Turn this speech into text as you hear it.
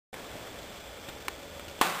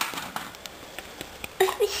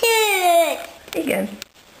Sőt! Igen.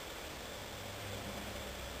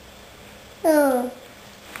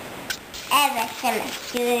 Elveszem a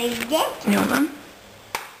sőt. Jó van.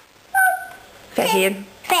 Fehér.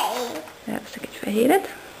 Fehér. Elveszek egy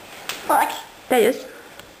fehéret. Hogy? Te jössz.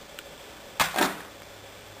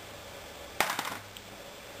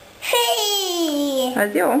 Fehér.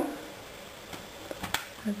 Az jó?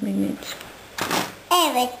 Az még nincs.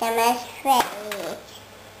 Elveszem a fehér.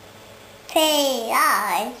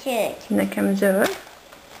 Fehér, sőt. Nekem zöld.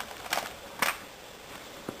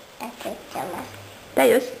 Elveszem a... Te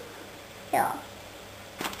jössz. Jó.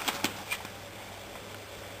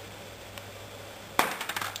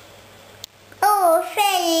 Ó,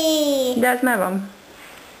 fehér. De az már van.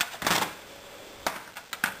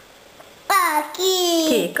 Kék.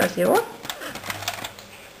 Kék az jó.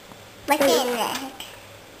 Vagy tényleg.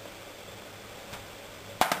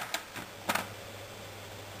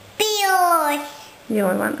 Piros.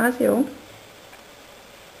 Jól van, az jó.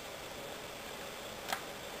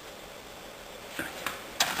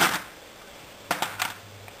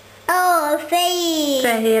 Ó, fehér.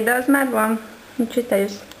 Fehér, de az már van. Úgyhogy te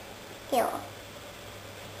jössz. Jó.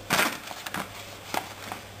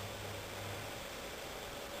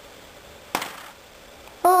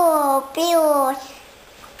 Ó, piros.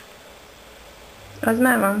 Az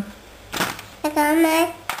már van. Nekem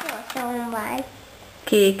már pirosom van.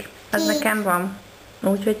 Kék, az Kék. nekem van.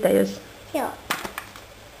 Úgyhogy te jössz. Jó.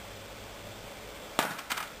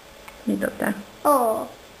 Mit dobtál? Ó,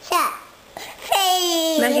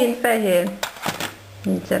 fehér. Megint fehér.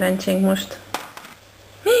 Nincs szerencsénk most.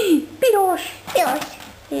 Hí, piros! Piros.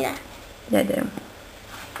 Na, Jaj, de jó.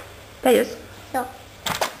 Te jössz. jó.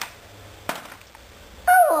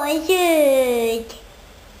 Ó, zöld.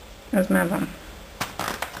 Az már van.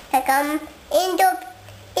 Nekem én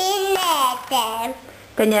lehetem.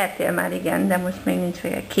 Te nyertél már, igen, de most még nincs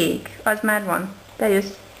fehér. Kék. Az már van. Te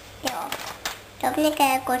jössz. Jó. Dobni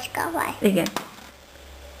kell kockával. Igen.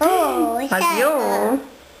 Ó, Az jó.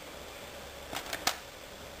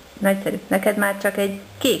 Nagyszerű. Neked már csak egy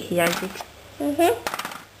kék hiányzik.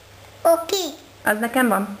 Oké. Az nekem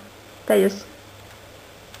van. Te jössz.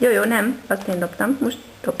 Jó, nem. Azt én dobtam. Most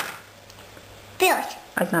dob. Piros.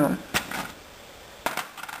 Az már van.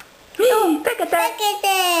 Fekete!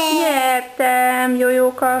 Fekete. Nyertem,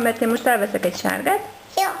 jóka, mert én most elveszek egy sárgát,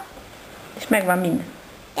 Jó. és megvan minden.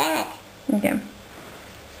 Tényleg? Igen.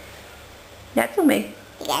 Játszunk még?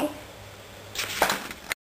 Igen.